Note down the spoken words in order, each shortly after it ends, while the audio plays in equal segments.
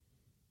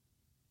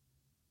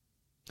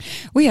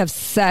We have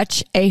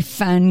such a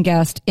fun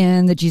guest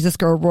in the Jesus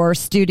Girl Roar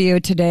studio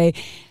today.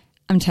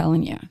 I'm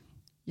telling you,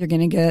 you're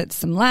going to get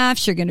some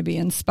laughs. You're going to be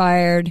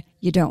inspired.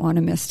 You don't want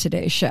to miss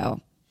today's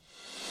show.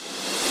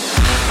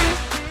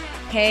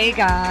 Hey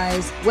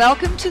guys,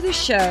 welcome to the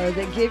show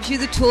that gives you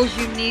the tools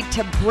you need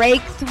to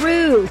break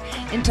through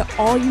into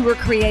all you were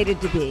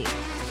created to be,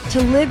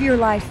 to live your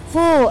life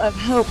full of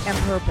hope and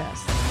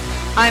purpose.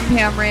 I'm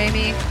Pam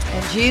Ramey,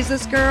 and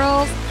Jesus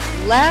Girls,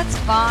 let's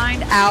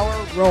find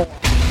our roar.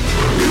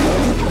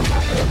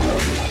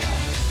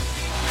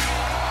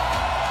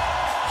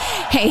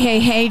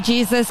 Hey,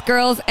 Jesus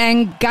Girls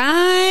and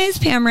guys,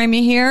 Pam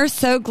Ramey here.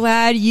 So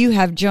glad you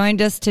have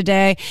joined us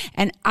today,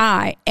 and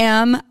I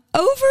am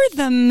over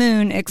the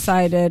moon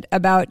excited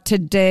about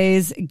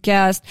today's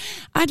guest.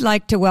 I'd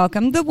like to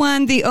welcome the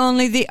one, the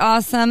only, the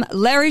awesome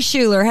Larry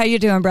Schuler. How you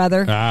doing,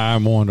 brother?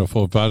 I'm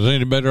wonderful. If I was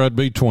any better, I'd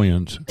be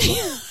twins.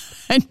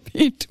 I'd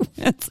be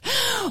twins.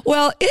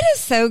 Well, it is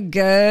so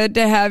good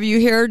to have you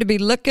here, to be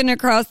looking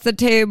across the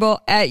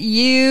table at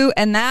you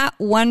and that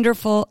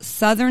wonderful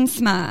Southern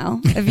smile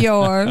of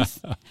yours.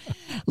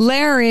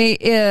 Larry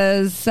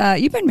is,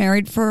 you've been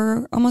married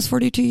for almost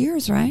 42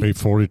 years, right? Be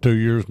 42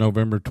 years,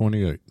 November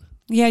 28th.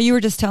 Yeah, you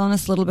were just telling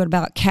us a little bit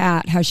about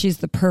Kat, how she's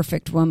the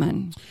perfect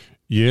woman.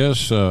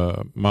 Yes,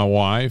 my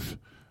wife,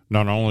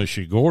 not only is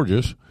she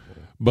gorgeous,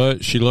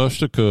 but she loves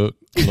to cook,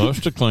 loves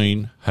to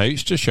clean,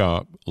 hates to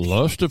shop,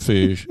 loves to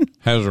fish,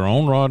 has her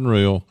own rod and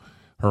reel,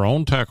 her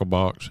own tackle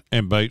box,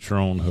 and baits her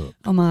own hook.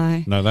 Oh,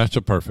 my. Now, that's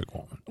a perfect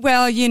woman.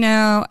 Well, you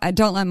know, I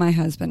don't let my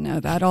husband know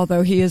that,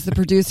 although he is the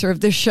producer of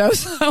this show.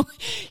 So,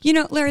 you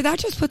know, Larry, that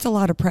just puts a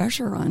lot of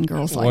pressure on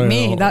girls like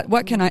me.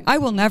 I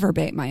will never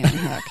bait my own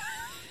hook.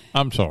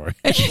 I'm sorry.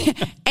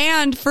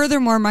 And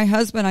furthermore, my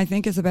husband, I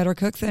think, is a better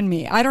cook than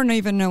me. I don't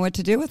even know what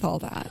to do with all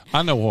that.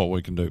 I know what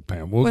we can do,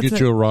 Pam. We'll get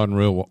you a rod and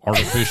reel with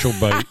artificial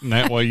bait, and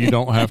that way you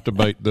don't have to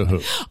bait the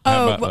hook.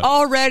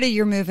 Already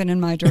you're moving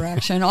in my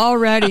direction.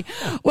 Already.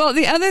 Well,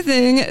 the other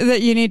thing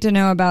that you need to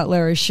know about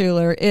Larry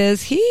Schuler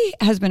is he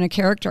has been a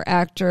character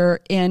actor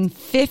in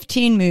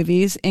 15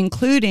 movies,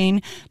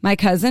 including My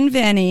Cousin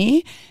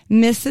Vinny,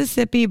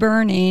 Mississippi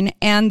Burning,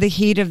 and The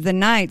Heat of the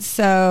Night.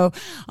 So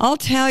I'll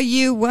tell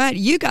you what,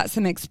 you got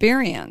some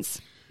experience.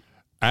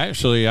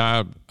 Actually,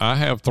 I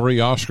have 3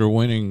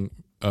 Oscar-winning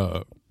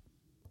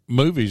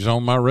movies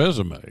on my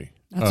resume.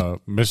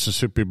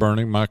 Mississippi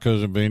Burning, My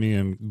Cousin Vinny,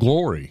 and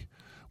Glory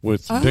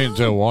with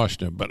Denzel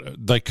Washington.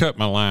 But they cut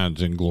my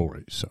lines in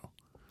Glory. So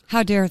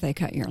how dare they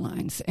cut your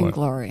lines in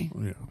Glory?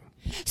 Yeah.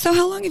 So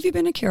how long have you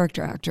been a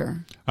character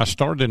actor? I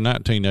started in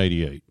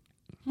 1988.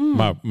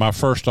 My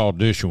first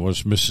audition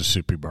was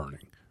Mississippi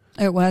Burning.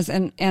 It was,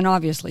 and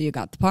obviously you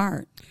got the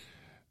part.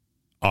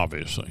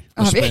 Obviously.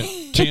 I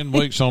spent 10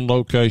 weeks on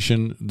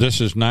location. This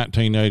is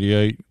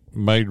 1988.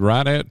 Made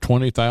right at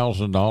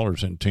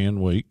 $20,000 in 10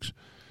 weeks.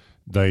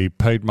 They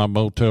paid my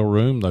motel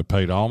room. They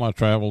paid all my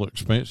travel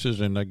expenses,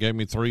 and they gave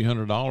me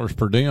 $300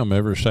 per diem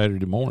every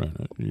Saturday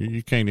morning.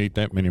 You can't eat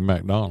that many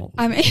McDonald's.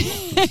 I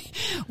mean,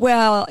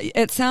 well,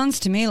 it sounds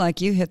to me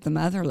like you hit the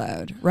mother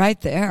load right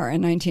there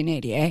in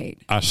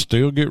 1988. I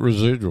still get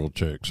residual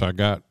checks. I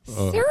got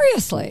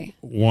seriously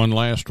one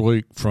last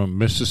week from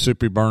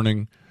Mississippi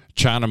Burning,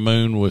 China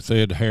Moon with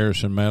Ed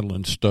Harris and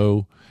Madeline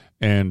Stowe,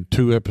 and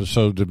 2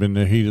 episodes of In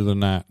the Heat of the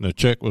Night. And the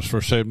check was for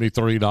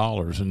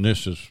 $73, and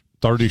this is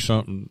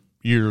 30-something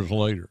years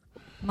later.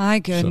 My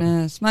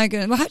goodness.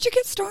 Well, how'd you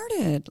get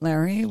started,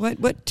 Larry?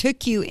 What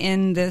took you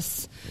in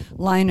this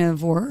line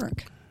of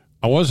work?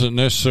 I wasn't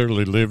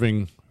necessarily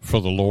living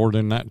for the Lord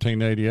in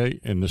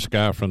 1988, and this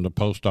guy from the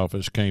post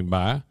office came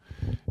by,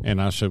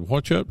 and I said,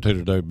 "What you up to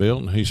today, Bill?"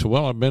 And he said,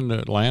 "Well, I've been to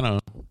Atlanta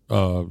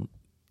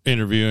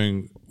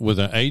interviewing with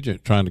an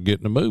agent trying to get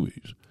in the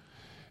movies."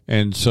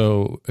 And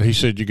so he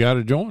said, "You got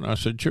a joint?" I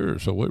said, "Sure."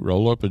 So we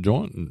rolled up a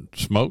joint and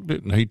smoked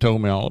it, and he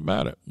told me all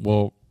about it.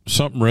 Well,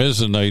 something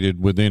resonated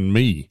within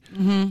me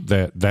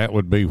that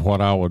would be what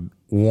I would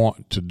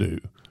want to do.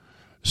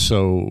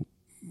 So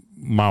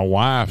my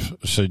wife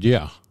said,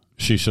 "Yeah."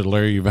 She said,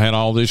 "Larry, you've had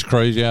all these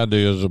crazy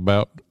ideas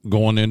about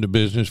going into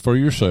business for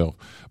yourself,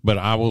 but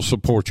I will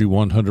support you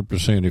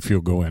 100% if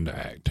you'll go into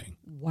acting."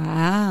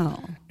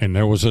 Wow. And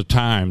there was a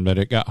time that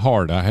it got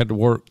hard. I had to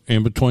work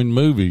in between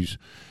movies.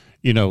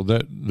 You know,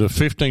 that the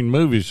 15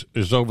 movies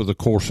is over the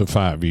course of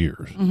 5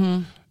 years.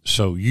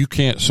 So you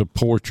can't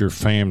support your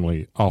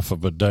family off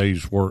of a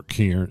day's work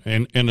here.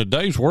 And a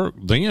day's work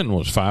then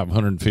was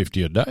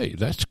 $550 a day.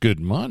 That's good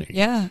money.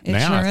 Yeah, it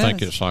now sure I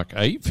think is. it's like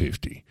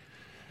 $850.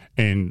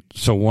 And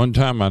so one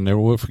time I never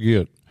will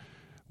forget,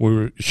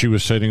 she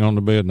was sitting on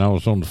the bed and I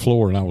was on the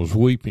floor and I was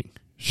weeping.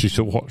 She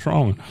said, "What's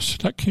wrong?" And I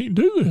said, "I can't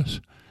do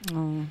this."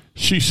 Oh.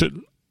 She said,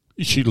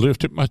 she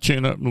lifted my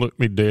chin up and looked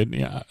me dead in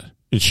the eye.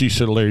 And she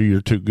said, "Larry,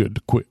 you're too good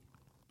to quit."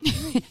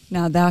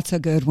 Now that's a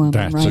good woman.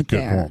 That's right a good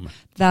there. woman.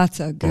 That's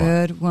a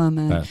good Right.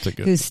 woman. That's a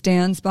good who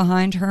stands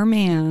behind her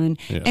man.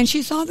 Yeah. And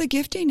she saw the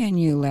gifting in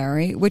you,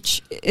 Larry,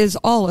 which is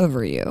all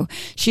over you.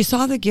 She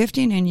saw the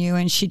gifting in you,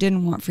 and she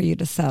didn't want for you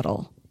to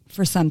settle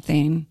for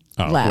something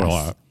less.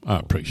 Well, I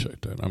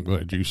appreciate that. I'm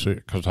glad you see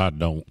it because I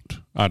don't.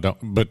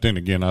 But then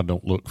again, I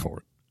don't look for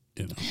it.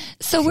 You know.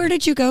 So where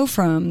did you go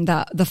from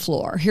the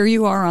floor? Here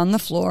you are on the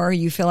floor.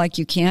 You feel like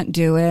you can't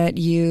do it.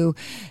 You,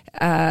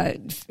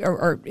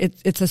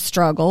 it's a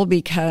struggle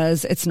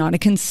because it's not a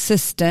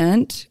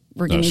consistent.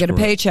 We're going to get a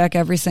paycheck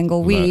every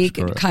single week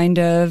kind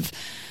of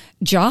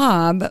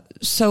job.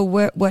 So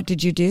what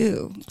did you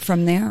do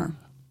from there?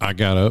 I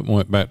got up and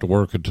went back to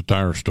work at the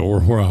tire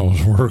store where I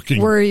was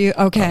working. Were you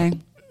okay?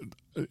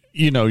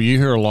 You know, you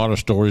hear a lot of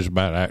stories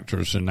about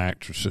actors and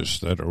actresses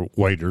that are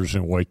waiters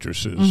and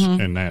waitresses,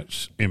 and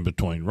that's in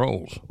between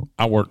roles.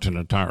 I worked in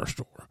a tire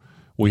store.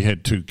 We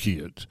had 2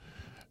 kids,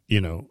 you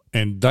know,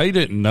 and they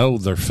didn't know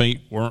their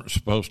feet weren't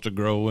supposed to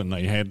grow, and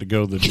they had to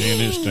go to the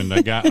dentist, and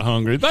they got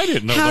hungry. They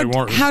didn't know they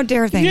weren't. How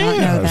dare they not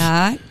know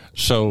that?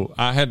 So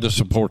I had to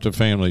support the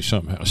family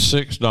somehow.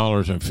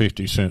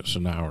 $6.50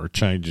 an hour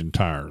changing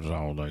tires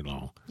all day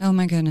long. Oh,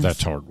 my goodness.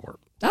 That's hard work.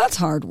 That's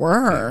hard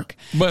work.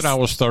 But I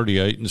was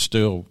 38 and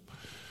still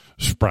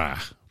spry.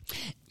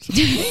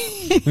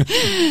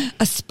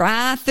 A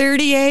spry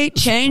 38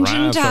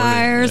 changing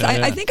tires.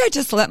 Yeah. I think I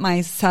just let my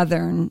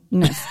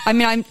southernness. I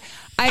mean,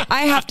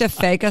 I have to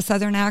fake a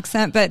southern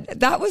accent, but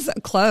that was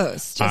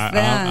close just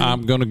then.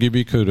 I'm going to give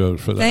you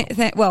kudos for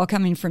that. Well,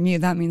 coming from you,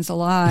 that means a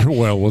lot.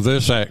 Well, with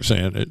this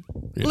accent.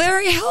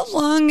 Larry, how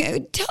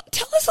long?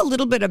 Tell us a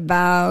little bit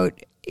about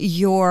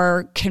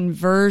your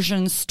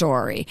conversion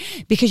story,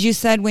 because you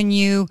said when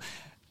you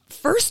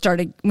first got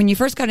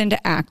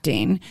into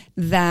acting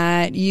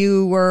that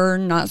you were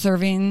not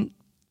serving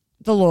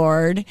the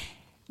Lord.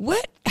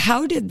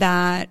 How did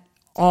that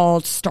all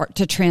start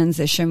to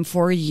transition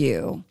for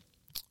you?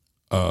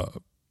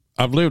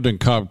 I've lived in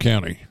Cobb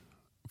County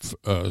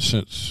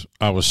since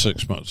I was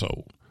 6 months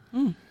old.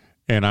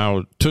 And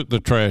I took the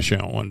trash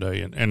out one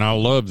day, and I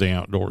love the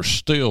outdoors,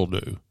 still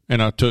do.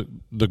 And I took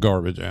the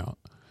garbage out.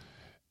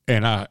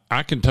 And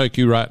I can take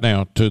you right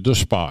now to the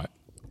spot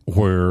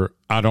where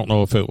I don't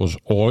know if it was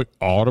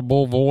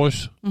audible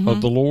voice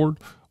of the Lord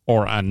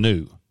or I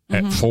knew.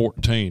 At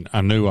 14,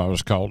 I knew I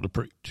was called to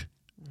preach.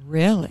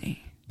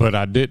 Really? But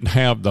I didn't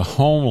have the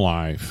home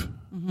life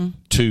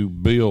to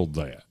build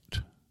that,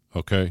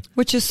 okay?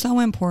 Which is so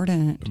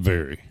important.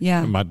 Very.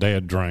 Yeah. My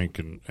dad drank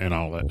and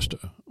all that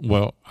stuff.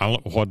 Well,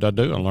 what did I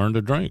do? I learned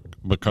to drink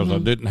because I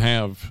didn't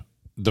have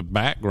the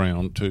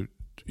background to,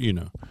 you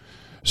know.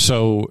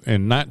 So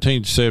in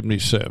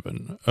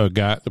 1977, a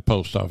guy at the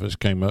post office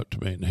came up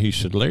to me and he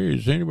said, "Larry,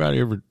 has anybody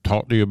ever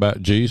talked to you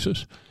about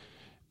Jesus?"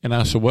 And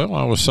I said, "Well,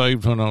 I was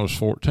saved when I was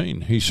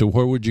 14. He said,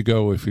 "Where would you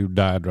go if you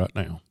died right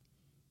now?"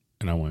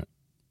 And I went,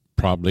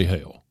 "Probably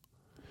hell."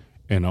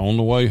 And on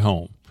the way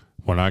home,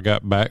 when I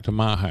got back to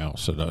my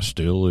house that I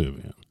still live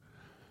in,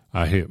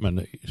 I hit my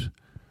knees.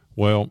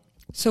 Well,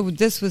 so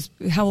this was,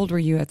 how old were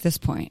you at this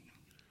point?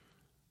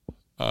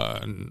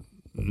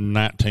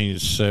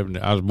 1970.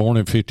 I was born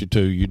in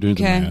 52. You do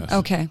the math.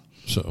 Okay.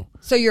 So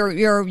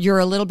you're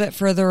a little bit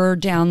further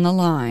down the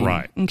line.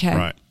 Right. Okay.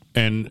 Right.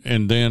 And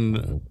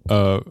then,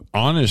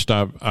 honest,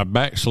 I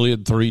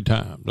backslid 3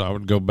 times. I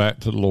would go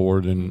back to the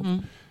Lord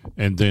and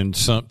then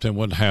something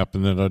would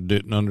happen that I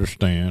didn't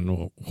understand.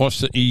 Well, what's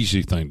the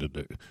easy thing to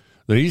do?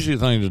 The easy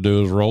thing to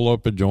do is roll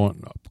up a joint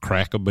and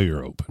crack a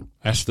beer open.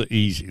 That's the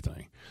easy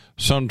thing.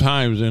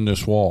 Sometimes in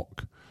this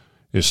walk,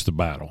 it's the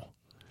battle.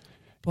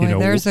 Boy,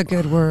 there's a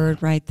good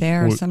word right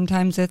there.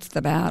 Sometimes it's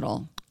the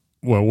battle.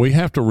 Well, we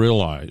have to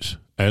realize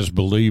as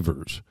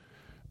believers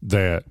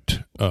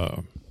that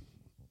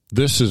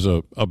this is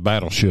a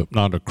battleship,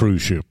 not a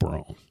cruise ship we're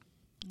on.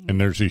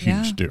 And there's a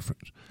huge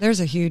difference.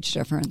 There's a huge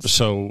difference.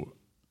 So,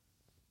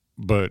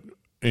 but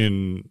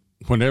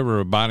whenever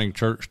Abiding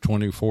Church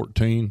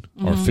 2014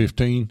 or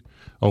 15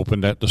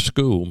 opened at the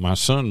school, my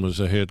son was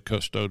the head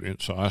custodian.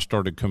 So I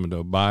started coming to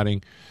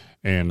Abiding,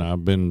 and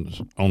I've been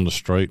on the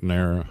straight and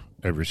narrow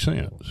ever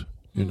since,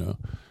 you know.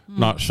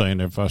 Not saying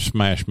if I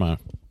smash my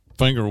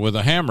finger with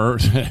a hammer,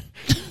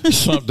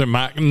 something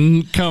might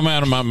come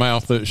out of my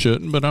mouth that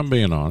shouldn't, but I'm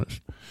being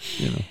honest,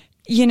 you know.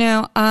 You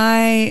know,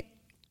 I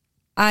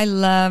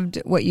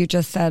loved what you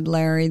just said,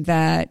 Larry,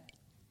 that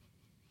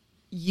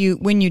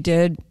when you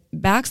did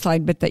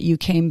backslide, but that you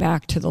came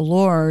back to the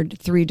Lord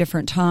 3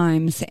 different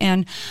times.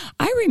 And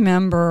I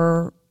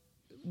remember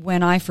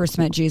when I first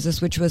met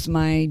Jesus, which was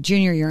my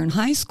junior year in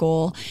high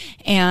school,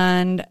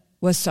 and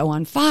was so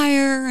on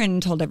fire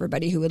and told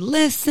everybody who would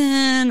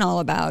listen all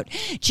about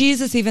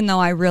Jesus, even though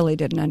I really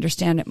didn't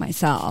understand it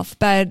myself.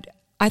 But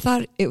I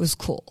thought it was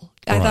cool.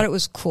 I thought it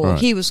was cool. Right.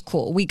 He was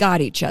cool. We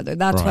got each other.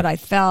 That's what I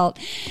felt.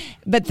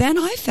 But then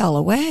I fell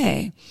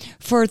away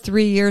for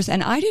 3 years,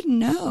 and I didn't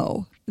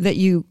know that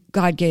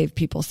God gave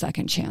people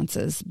second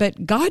chances.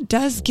 But God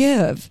does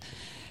give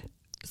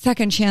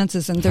second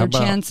chances and third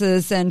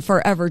chances and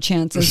forever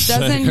chances,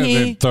 doesn't he?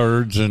 Second and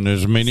thirds and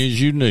as many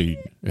as you need.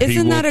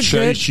 Isn't that a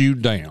chase you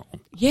down.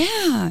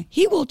 Yeah,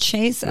 he will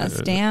chase us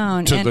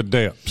down to the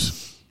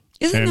depths.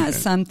 Isn't that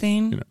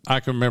something? You know, I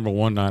can remember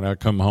one night I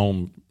come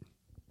home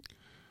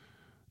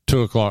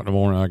 2:00 in the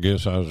morning. I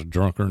guess I was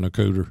drunker than a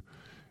cooter,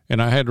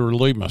 And I had to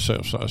relieve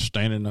myself, so I was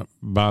standing up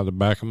by the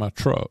back of my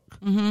truck.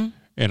 Mm-hmm.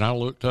 And I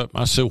looked up,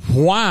 and I said,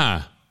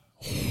 why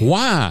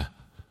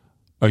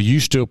are you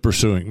still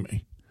pursuing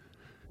me?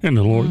 And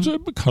the Lord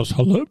said, because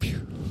I love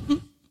you.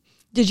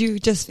 Did you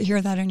just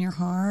hear that in your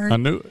heart? I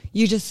knew it.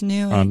 You just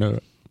knew it? I knew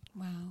it.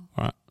 Wow.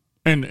 Right.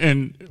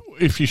 And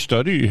if you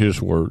study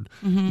his word,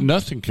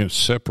 nothing can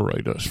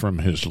separate us from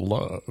his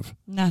love.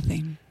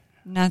 Nothing.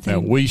 Now,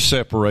 we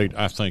separate,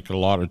 I think, a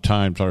lot of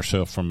times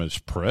ourselves from his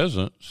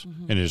presence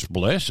and his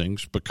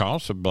blessings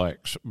because of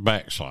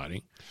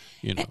backsliding.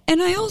 You know.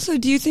 And I also,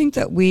 do you think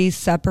that we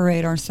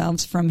separate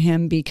ourselves from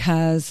him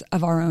because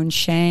of our own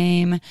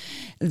shame,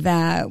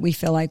 that we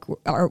feel like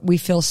we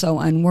feel so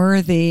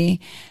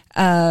unworthy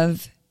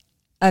of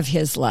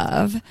his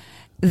love,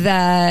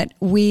 that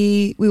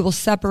we will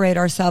separate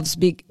ourselves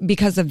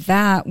because of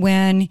that,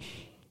 when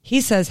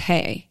he says,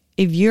 hey,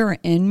 if you're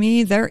in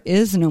me, there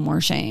is no more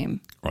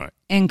shame, right,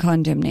 and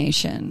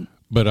condemnation.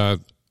 But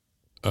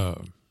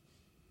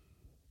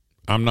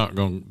I'm not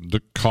going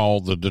to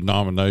call the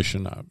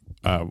denomination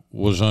I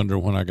was under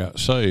when I got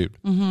saved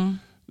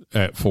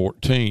at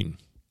 14,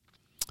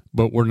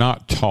 but we're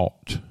not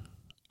taught.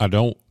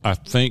 I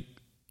think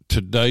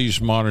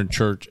today's modern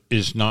church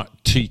is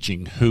not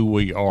teaching who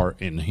we are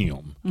in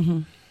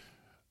him,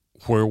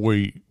 where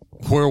we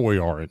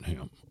are in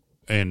him.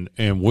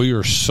 And we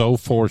are so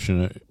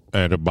fortunate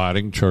at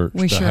Abiding Church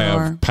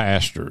have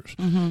pastors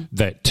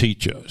that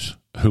teach us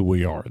who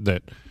we are.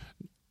 That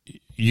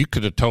you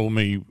could have told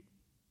me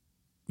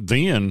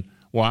then,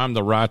 well, I'm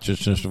the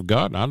righteousness of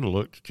God, and I'd have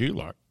looked at you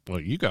like, well,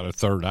 you got a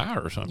third eye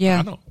or something.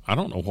 Yeah. I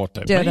don't know what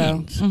that Ditto.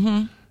 means.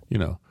 You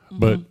know.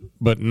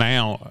 But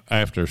now,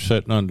 after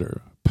sitting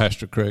under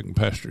Pastor Craig and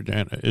Pastor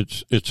Janet,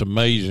 it's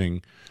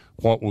amazing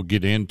what we'll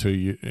get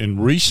into.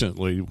 And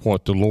recently,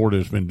 what the Lord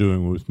has been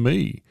doing with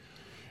me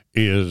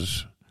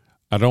is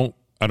I don't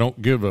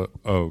give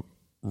a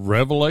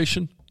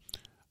revelation.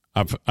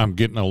 I'm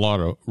getting a lot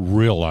of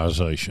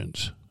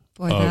realizations.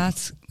 Boy,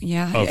 that's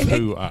of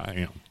who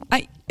I am.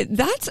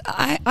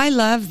 I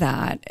love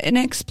that. And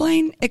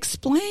explain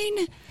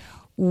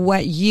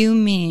what you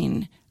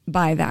mean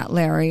by that,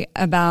 Larry,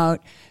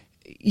 about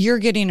you're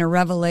getting a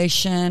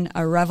revelation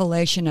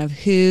of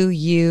who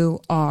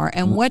you are.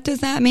 And what does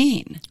that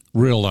mean?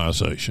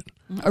 Realization.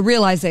 A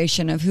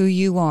realization of who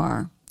you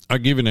are. I'll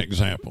give you an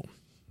example.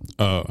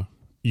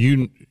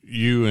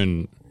 You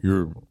and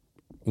your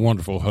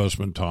wonderful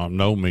husband, Tom,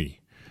 know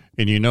me,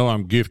 and you know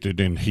I'm gifted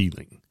in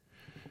healing.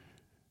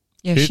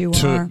 Yes, you are. It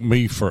took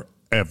me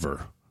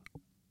forever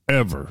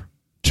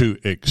to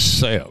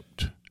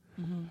accept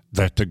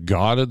that the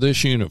God of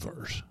this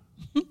universe,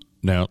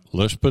 now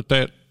let's put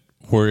that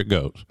where it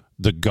goes.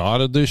 The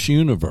God of this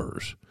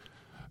universe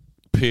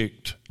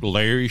picked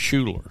Larry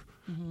Schuler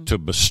to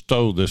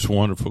bestow this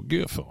wonderful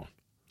gift on.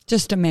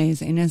 Just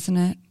amazing,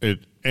 isn't it?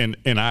 And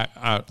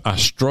I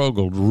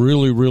struggled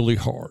really, really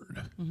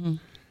hard.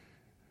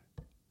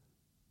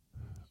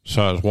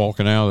 So I was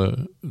walking out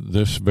of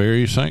this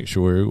very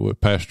sanctuary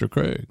with Pastor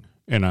Craig,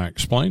 and I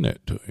explained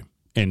that to him.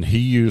 And he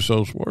used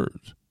those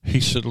words. He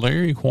said,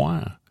 Larry,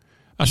 why?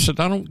 I said,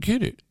 I don't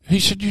get it. He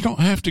said, you don't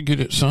have to get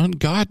it, son.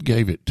 God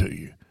gave it to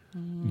you.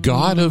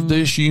 God of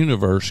this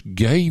universe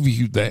gave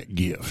you that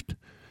gift.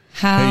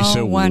 How he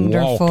said,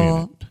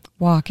 wonderful.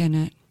 Walk in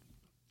it.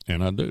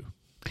 And I do.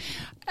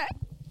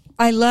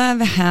 I love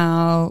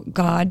how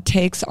God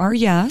takes our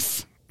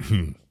yes,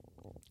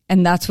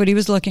 and that's what he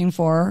was looking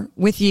for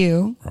with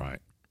you. Right.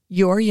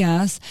 Your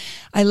yes.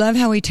 I love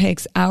how he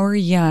takes our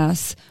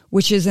yes,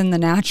 which is in the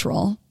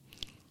natural,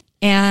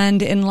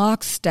 and in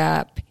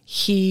lockstep,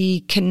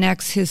 he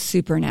connects his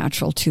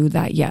supernatural to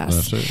that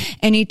yes. That's it.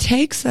 And he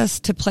takes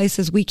us to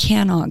places we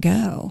cannot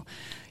go.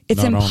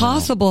 It's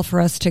impossible for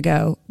us to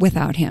go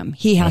without him.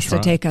 He has to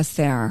take us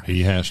there.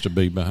 He has to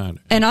be behind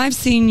it. And I've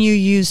seen you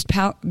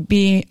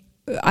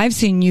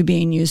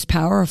being used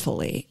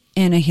powerfully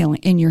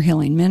in your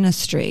healing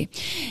ministry.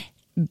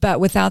 But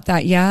without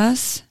that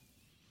yes,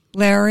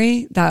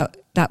 Larry, that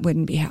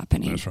wouldn't be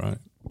happening. That's right.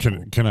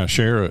 Can I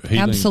share a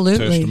healing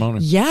Absolutely. testimony?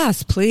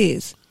 Yes,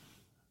 please.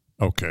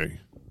 Okay.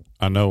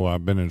 I know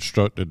I've been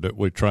instructed that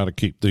we try to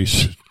keep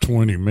these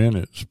 20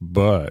 minutes,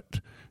 but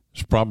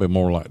it's probably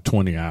more like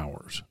 20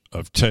 hours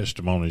of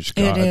testimonies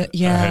God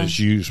has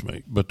used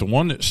me. But the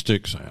one that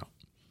sticks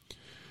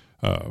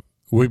out,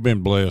 we've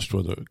been blessed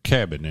with a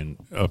cabin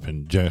up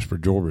in Jasper,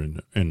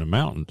 Georgia, in the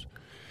mountains.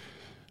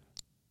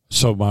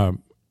 So my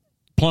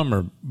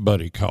plumber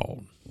buddy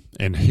called,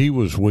 and he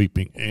was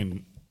weeping.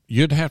 And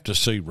you'd have to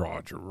see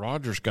Roger.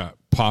 Roger's got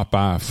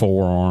Popeye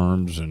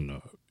forearms,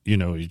 and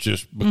he's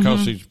just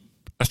because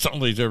that's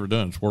all he's ever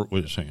done is work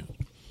with his hands.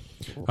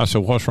 I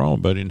said, "What's wrong,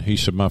 buddy?" And he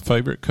said, "My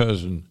favorite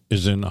cousin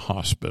is in the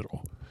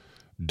hospital,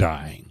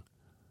 dying."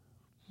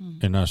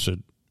 And I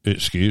said,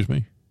 "Excuse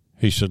me?"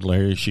 He said,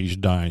 "Larry, she's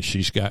dying.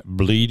 She's got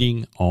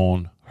bleeding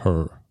on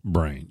her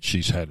brain.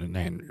 She's had an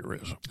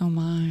aneurysm." Oh,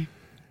 my.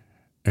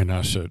 And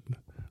I said,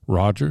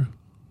 "Roger,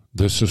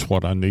 this is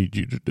what I need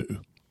you to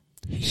do."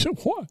 He said,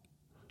 "What?"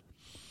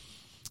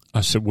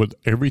 I said, "With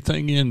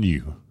everything in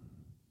you,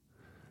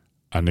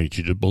 I need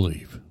you to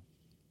believe.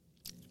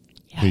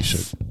 Yes. He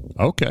said,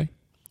 okay.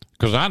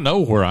 Because I know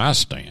where I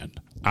stand.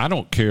 I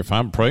don't care if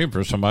I'm praying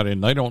for somebody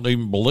and they don't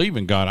even believe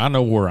in God. I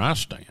know where I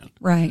stand.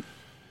 Right.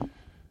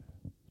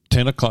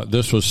 10 o'clock.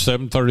 This was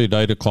 7:30 to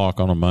 8 o'clock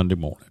on a Monday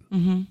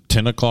morning.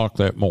 10 o'clock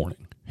that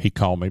morning, he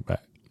called me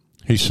back.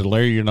 He said,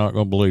 Larry, you're not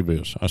going to believe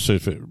this. I said,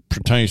 if it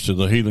pertains to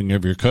the healing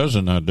of your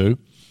cousin, I do.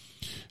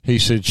 He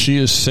said, she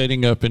is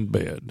sitting up in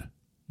bed.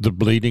 The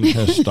bleeding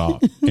has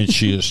stopped, and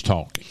she is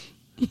talking.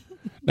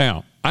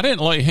 Now, I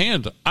didn't lay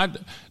hands.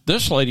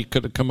 This lady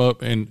could have come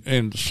up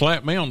and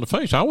slapped me on the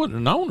face. I wouldn't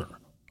have known her.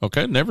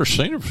 Okay, never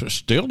seen her.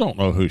 Still don't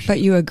know who she is.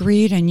 But you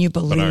agreed and you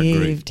believed. But I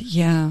agreed.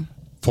 Yeah.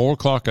 4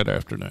 o'clock that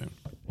afternoon,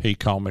 he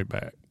called me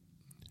back.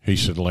 He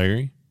said,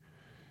 Larry,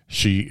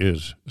 she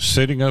is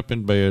sitting up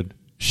in bed.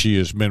 She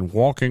has been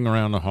walking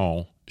around the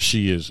hall.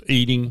 She is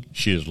eating.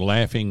 She is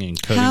laughing and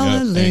cutting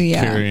Hallelujah.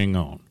 up and carrying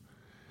on.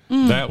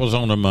 That was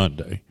on a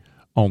Monday.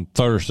 On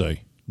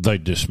Thursday, they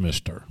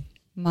dismissed her.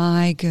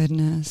 My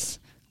goodness.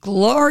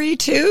 Glory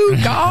to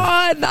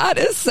God. That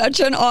is such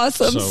an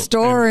awesome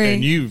story.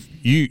 And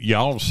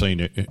y'all have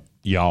seen it.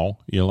 Y'all,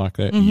 you like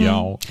that?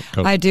 Y'all.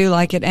 I do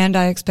like it, and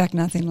I expect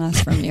nothing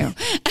less from you.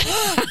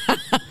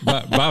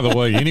 By the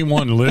way,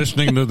 anyone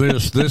listening to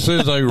this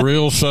is a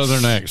real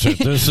Southern accent.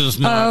 This is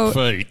not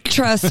fake.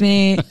 Trust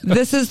me,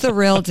 this is the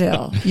real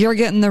deal. You're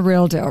getting the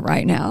real deal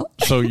right now.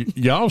 So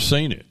y'all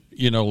seen it.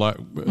 Like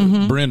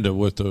Brenda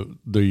with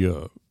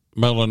the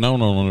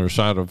melanoma on her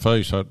side of the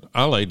face.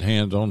 I laid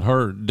hands on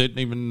her, didn't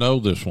even know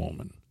this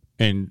woman.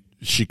 And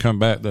she come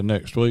back the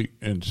next week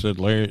and said,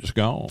 Larry, it's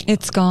gone.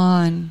 It's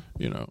gone.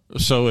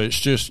 So it's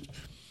just,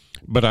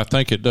 but I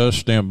think it does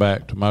stem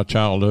back to my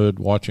childhood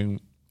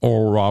watching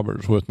Oral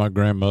Roberts with my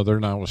grandmother,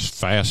 and I was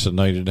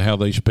fascinated how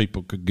these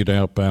people could get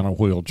out of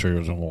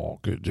wheelchairs and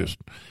walk.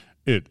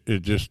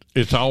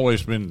 It's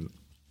always been.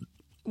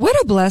 What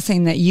a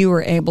blessing that you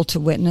were able to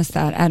witness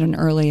that at an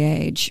early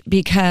age,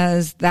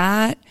 because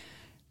that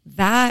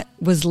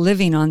was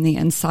living on the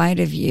inside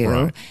of you.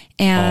 Right.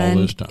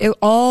 And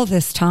all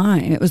this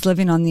time it was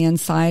living on the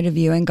inside of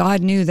you, and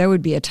God knew there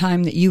would be a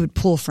time that you would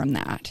pull from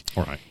that.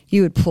 Right.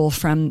 You would pull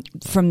from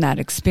that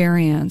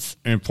experience.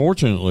 And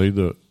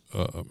fortunately,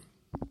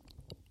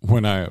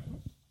 when I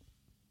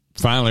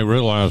finally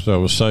realized I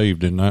was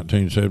saved in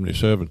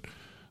 1977,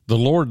 the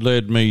Lord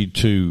led me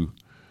to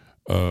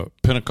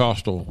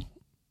Pentecostal,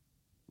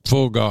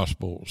 full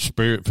gospel,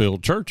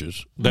 spirit-filled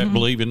churches that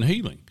believe in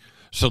healing.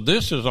 So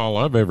this is all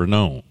I've ever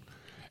known.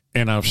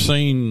 And I've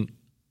seen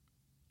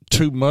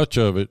too much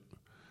of it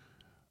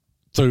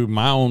through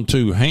my own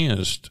two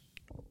hands.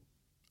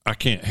 I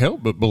can't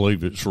help but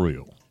believe it's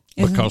real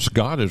because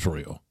God is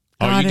real.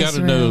 All you got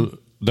to know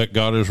that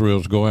God is real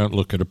is go out and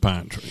look at a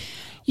pine tree.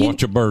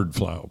 Watch a bird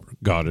fly over.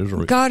 God is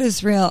real. God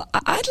is real.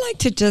 I'd like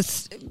to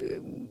just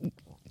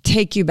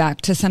take you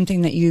back to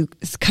something that you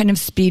kind of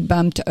speed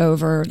bumped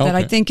over that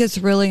I think is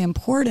really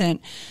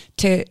important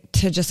to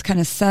just kind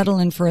of settle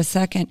in for a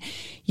second.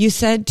 You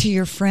said to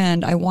your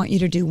friend, I want you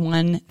to do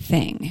one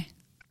thing.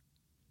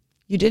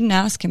 You didn't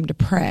ask him to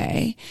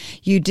pray.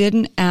 You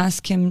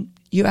asked him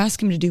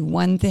to do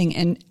one thing,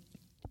 and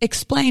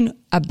explain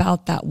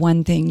about that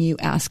one thing you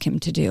asked him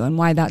to do and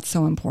why that's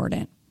so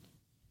important.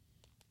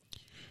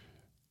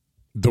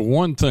 The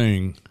one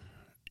thing,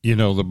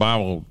 the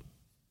Bible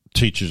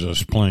teaches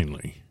us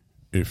plainly,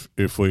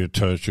 if we had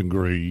touched and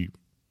agree,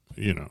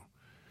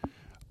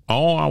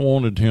 all I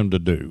wanted him to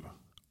do,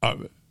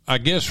 I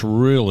guess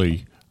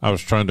really I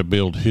was trying to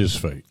build his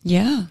faith.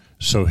 Yeah.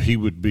 So he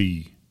would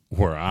be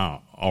where I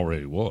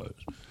already was.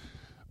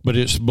 But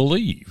it's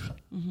believe,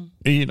 and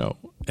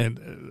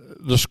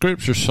the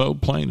scripture's so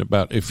plain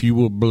about if you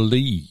will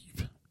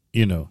believe,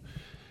 and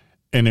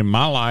in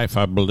my life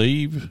I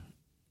believe,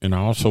 and I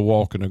also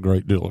walk in a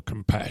great deal of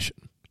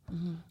compassion,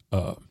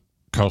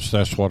 because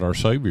that's what our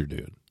Savior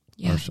did.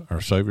 Yeah. Our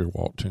Savior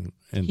walked in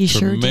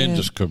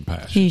tremendous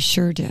compassion. He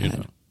sure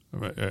did.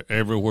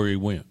 Everywhere he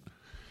went.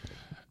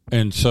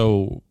 And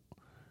so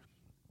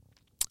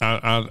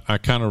I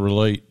kind of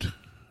relate,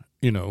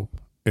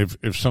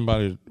 if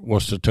somebody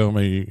was to tell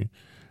me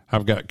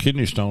I've got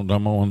kidney stones,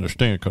 I'm going to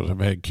understand because I've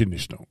had kidney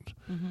stones.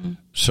 Mm-hmm.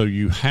 So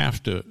you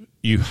have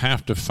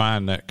to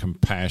find that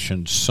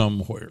compassion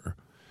somewhere.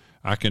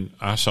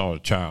 I saw a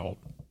child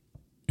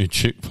in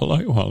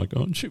Chick-fil-A a while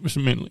ago, and she was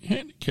mentally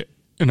handicapped,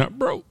 and I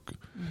broke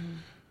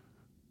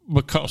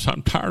because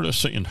I'm tired of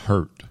seeing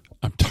hurt.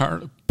 I'm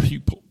tired of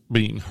people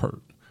being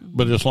hurt.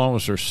 But as long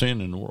as there's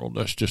sin in the world,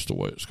 that's just the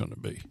way it's going to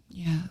be.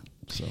 Yeah.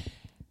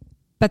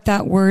 But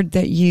that word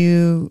that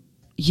you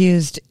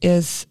used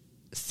is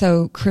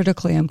so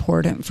critically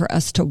important for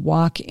us to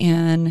walk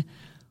in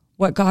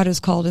what God has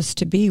called us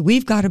to be.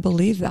 We've got to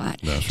believe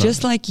that. That's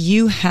just right. like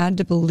you had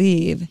to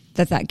believe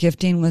that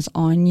gifting was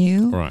on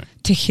you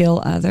to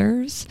heal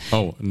others.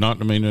 Oh, not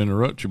to mean to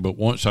interrupt you, but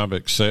once I've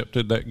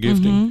accepted that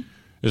gifting,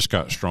 it's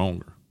got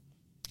stronger.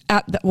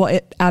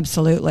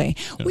 Absolutely.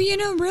 Yeah.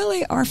 Well,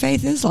 really, our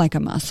faith is like a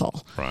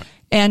muscle. Right.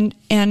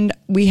 And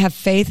we have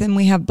faith and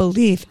we have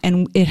belief,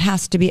 and it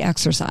has to be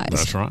exercised.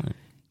 That's right.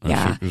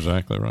 That's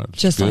exactly right.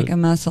 It's just good. like a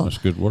muscle. That's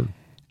a good word.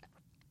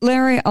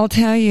 Larry, I'll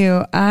tell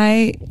you,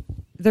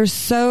 there's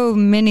so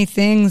many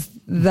things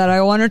that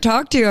I want to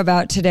talk to you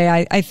about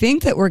today. I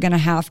think that we're going to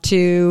have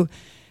to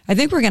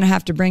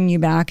bring you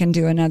back and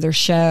do another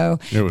show,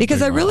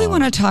 because I really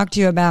want to talk to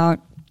you about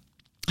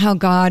how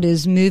God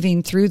is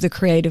moving through the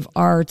creative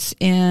arts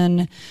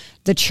in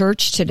the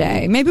church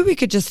today. Maybe we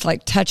could just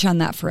touch on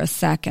that for a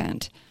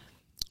second.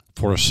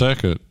 For a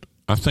second,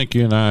 I think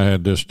you and I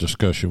had this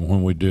discussion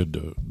when we did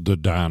the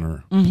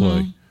diner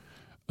play.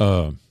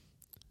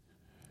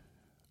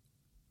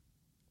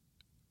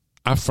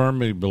 I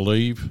firmly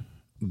believe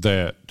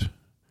that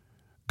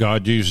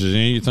God uses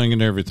anything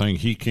and everything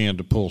he can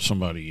to pull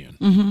somebody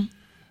in.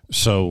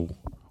 So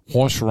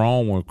what's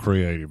wrong with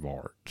creative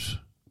arts?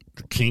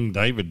 King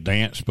David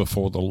danced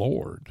before the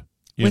Lord.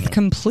 With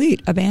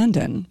complete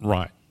abandon.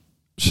 Right.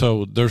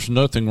 So there's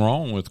nothing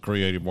wrong with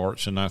creative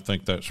arts, and I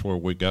think that's where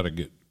we got to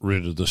get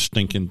rid of the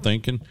stinking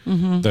thinking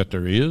that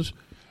there is,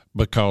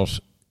 because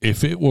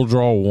if it will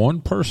draw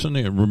one person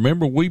in,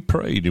 remember we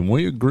prayed and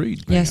we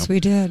agreed, ma'am, yes, we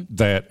did,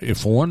 that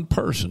if one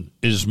person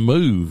is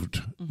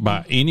moved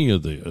by any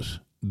of this,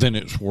 then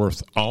it's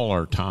worth all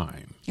our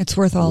time. It's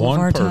worth all of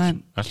our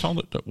time. That's all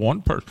that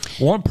one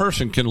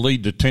person can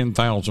lead to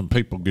 10,000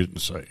 people getting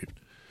saved.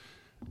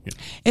 Yeah.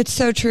 It's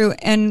so true.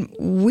 And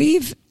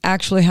we've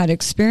actually had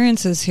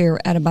experiences here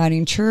at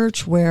Abiding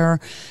Church where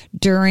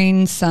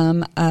during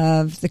some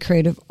of the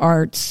creative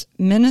arts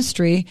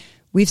ministry,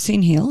 we've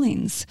seen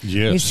healings.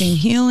 Yes. We've seen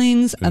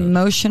healings,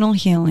 emotional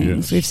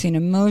healings. Yes. We've seen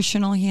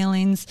emotional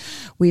healings.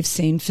 We've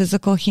seen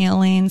physical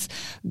healings.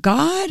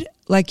 God,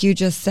 like you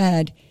just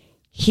said,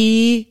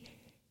 He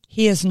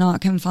is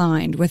not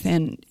confined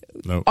within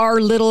our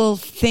little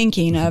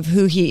thinking of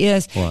who he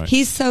is. Right.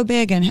 He's so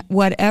big, and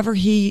whatever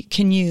he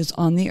can use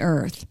on the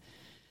earth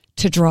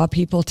to draw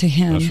people to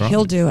him, That's right.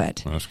 He'll do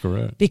it. That's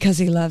correct. Because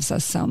he loves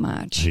us so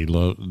much.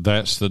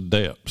 That's the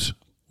depths.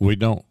 I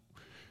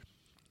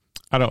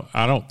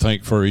don't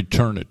think for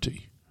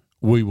eternity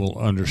we will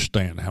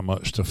understand how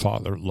much the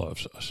Father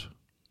loves us.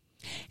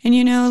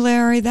 And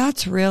Larry,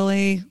 that's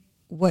really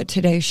what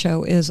today's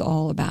show is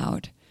all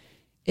about.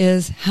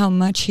 Is how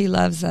much he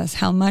loves us,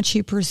 how much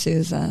he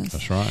pursues us.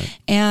 That's right.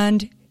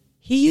 And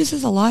he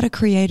uses a lot of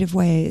creative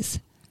ways.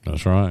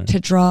 That's right. To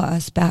draw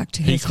us back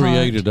to his heart. He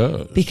created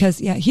us. Because,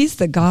 he's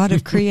the God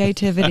of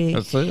creativity.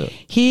 That's it.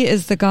 He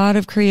is the God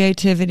of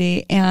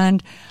creativity.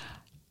 And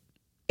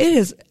it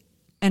is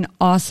an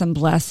awesome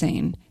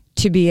blessing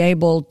to be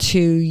able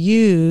to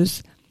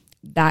use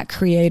that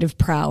creative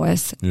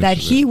prowess that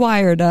he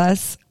wired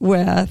us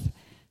with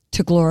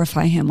to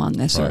glorify him on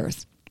this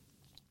earth.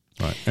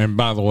 Right. And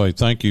by the way,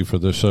 thank you for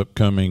this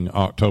upcoming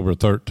October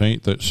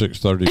 13th at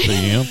 6:30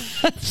 p.m.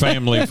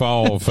 Family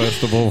Fall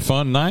Festival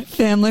Fun Night.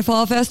 Family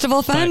Fall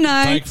Festival Fun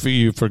Night. Thank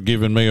you for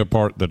giving me a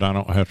part that I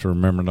don't have to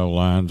remember no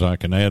lines. I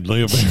can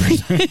ad-lib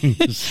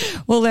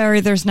everything. Well,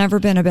 Larry, there's never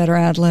been a better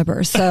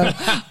ad-libber, so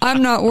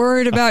I'm not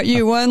worried about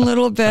you one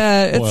little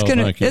bit.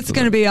 It's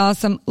gonna be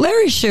awesome.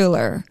 Larry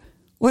Schuler,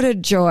 what a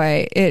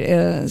joy it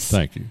is.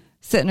 Thank you.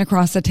 Sitting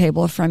across the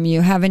table from you,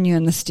 having you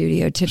in the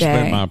studio today.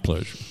 It's been my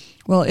pleasure.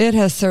 Well, it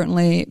has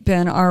certainly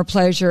been our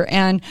pleasure.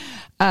 And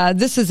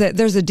this is it.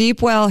 There's a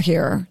deep well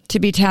here to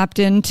be tapped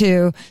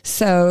into.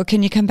 So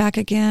can you come back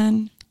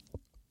again?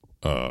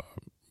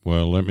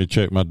 Well, let me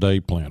check my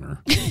day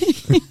planner.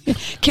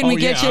 Can we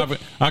get you?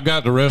 I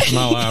got the rest of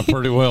my life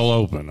pretty well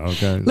open.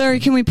 Okay, Larry,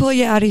 can we pull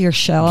you out of your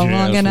shell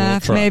long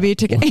enough, maybe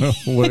to get?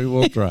 We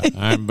will try.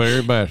 I'm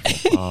very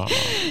bashful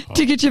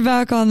to get you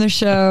back on the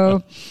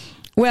show.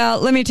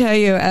 Well, let me tell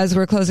you, as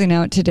we're closing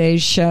out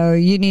today's show,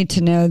 you need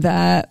to know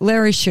that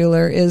Larry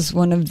Schuler is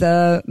one of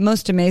the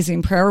most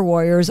amazing prayer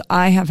warriors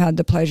I have had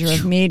the pleasure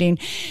of meeting.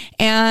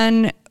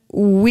 And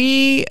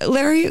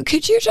Larry,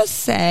 could you just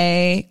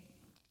say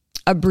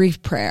a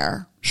brief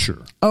prayer?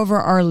 Sure. Over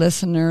our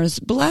listeners.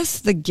 Bless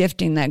the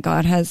gifting that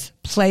God has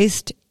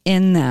placed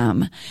in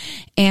them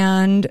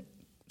and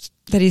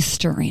that he's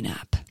stirring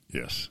up.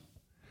 Yes.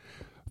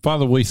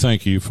 Father, we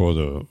thank you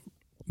for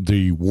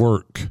the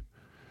work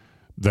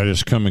that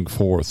is coming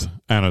forth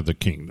out of the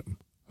kingdom.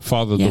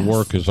 Father, the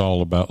work is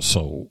all about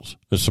souls.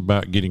 It's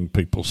about getting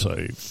people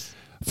saved.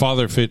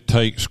 Father, if it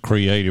takes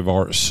creative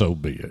arts, so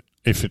be it.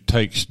 If it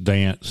takes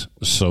dance,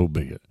 so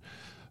be it.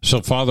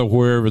 So, Father,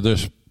 wherever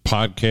this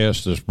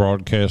podcast, this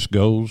broadcast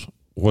goes,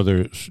 whether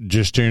it's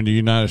just here in the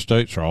United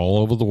States or all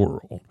over the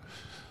world,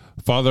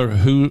 Father,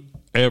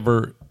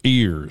 whoever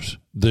ears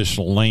this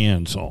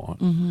lands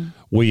on,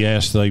 we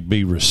ask they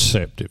be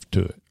receptive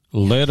to it.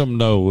 Let them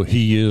know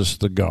he is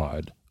the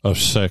God of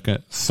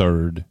second,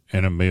 third,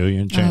 and a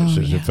million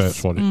chances, if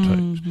that's what it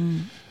takes.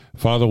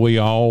 Father, we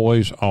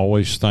always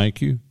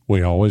thank you.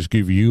 We always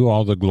give you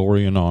all the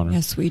glory and honor.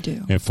 Yes, we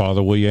do. And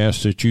Father, we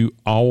ask that you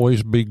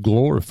always be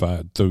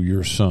glorified through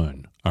your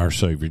Son, our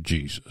Savior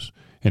Jesus.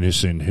 And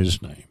it's in his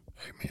name.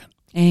 Amen.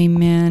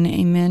 Amen,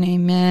 amen,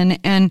 amen.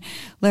 And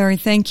Larry,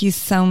 thank you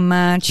so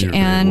much. You're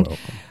and very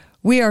welcome.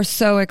 We are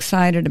so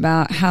excited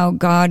about how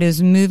God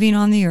is moving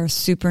on the earth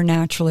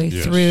supernaturally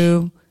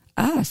through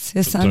us,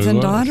 his sons Through and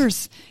us.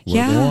 daughters. We're the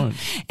Yeah. ones.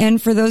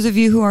 And for those of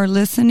you who are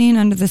listening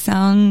under the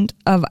sound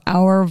of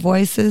our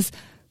voices,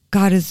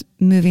 God is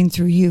moving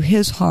through you.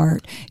 His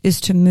heart is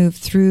to move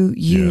through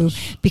you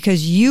Yes.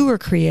 because you were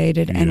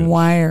created and Yes.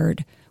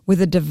 wired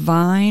with a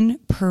divine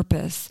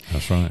purpose.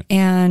 That's right.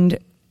 And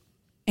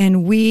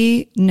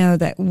we know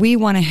that we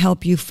want to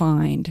help you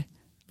find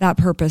that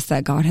purpose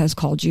that God has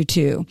called you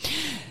to.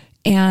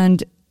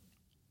 And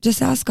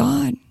just ask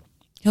God.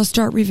 He'll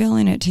start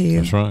revealing it to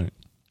you. That's right.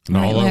 In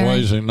Right, all our Larry?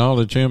 ways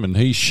acknowledge him, and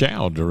he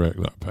shall direct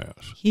our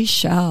paths. He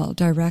shall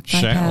direct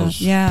that path.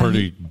 Shall's Yeah.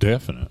 pretty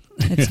definite.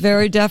 It's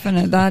very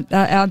definite. That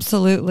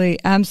absolutely,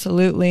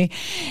 absolutely.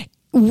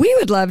 We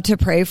would love to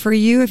pray for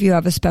you. If you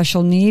have a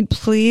special need,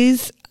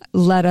 please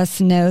let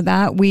us know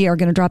that. We are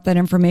going to drop that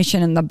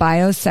information in the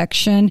bio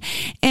section.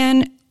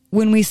 And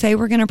when we say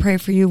we're going to pray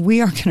for you,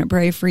 we are going to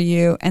pray for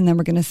you, and then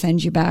we're going to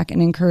send you back an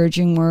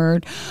encouraging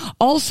word.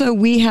 Also,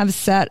 we have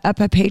set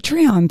up a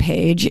Patreon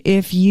page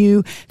if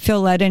you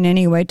feel led in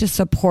any way to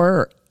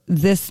support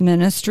this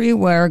ministry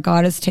where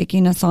God is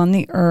taking us on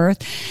the earth.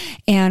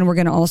 And we're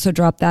going to also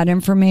drop that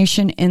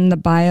information in the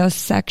bio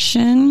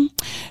section.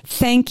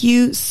 Thank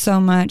you so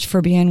much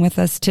for being with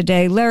us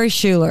today. Larry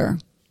Schuler,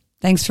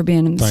 thanks for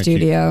being in the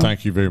studio.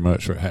 Thank you very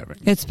much for having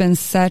me. It's been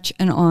such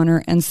an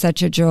honor and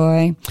such a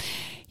joy.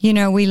 You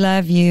know, we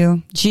love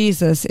you.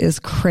 Jesus is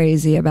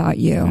crazy about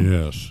you.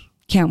 Yes.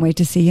 Can't wait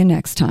to see you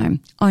next time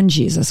on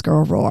Jesus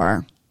Girl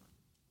Roar.